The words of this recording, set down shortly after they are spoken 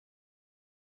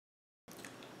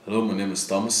Hello, my name is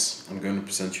Thomas. I'm going to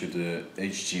present you the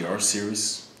HGR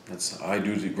Series. That's High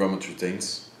Duty Grommet Retained.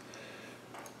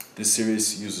 This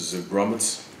series uses a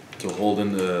grommet to hold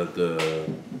in the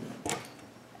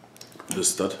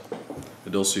stud.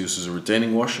 It also uses a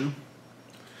retaining washer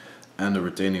and a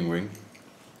retaining ring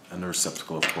and a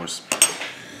receptacle, of course.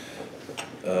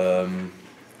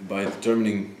 By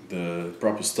determining the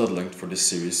proper stud length for this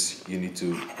series, you need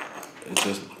to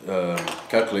just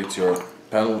calculate your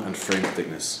panel and frame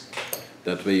thickness.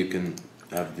 That way you can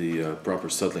have the proper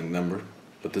stud length number,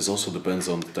 but this also depends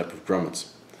on the type of grommet.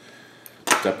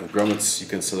 The type of grommets you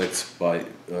can select by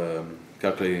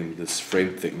calculating this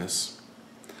frame thickness,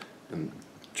 and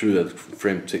through that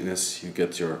frame thickness you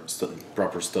get your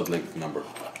proper stud length number.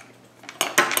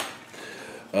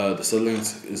 The stud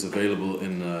length is available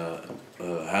in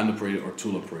hand operated or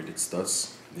tool operated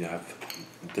studs. You have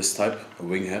this type, a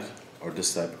wing head, or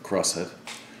this type, a cross head.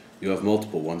 You have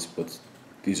multiple ones, but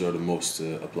these are the most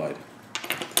applied.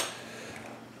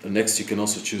 Next, you can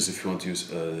also choose if you want to use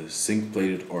a zinc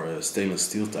plated or a stainless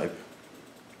steel type,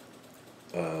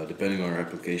 depending on your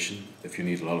application. If you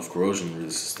need a lot of corrosion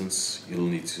resistance, you'll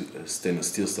need a stainless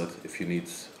steel stud. If you need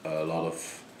a lot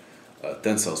of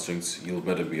tensile strength, you'll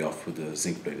better be off with the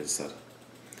zinc plated stud.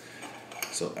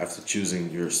 So after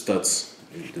choosing your studs,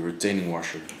 the retaining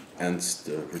washer and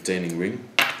the retaining ring,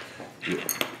 you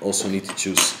also need to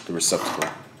choose the receptacle.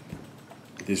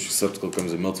 This receptacle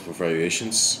comes in multiple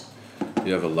variations.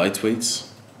 You have a lightweight,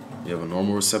 you have a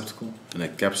normal receptacle, an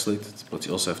encapsulated, but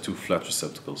you also have two flat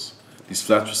receptacles. These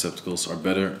flat receptacles are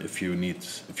better if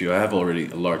you have already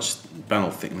a large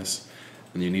panel thickness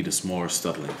and you need a smaller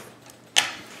stud length.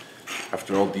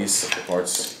 After all these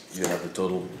parts, you have the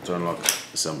total turnlock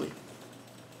assembly.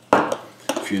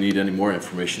 If you need any more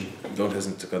information, don't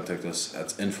hesitate to contact us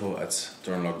at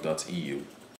info@turnlock.eu.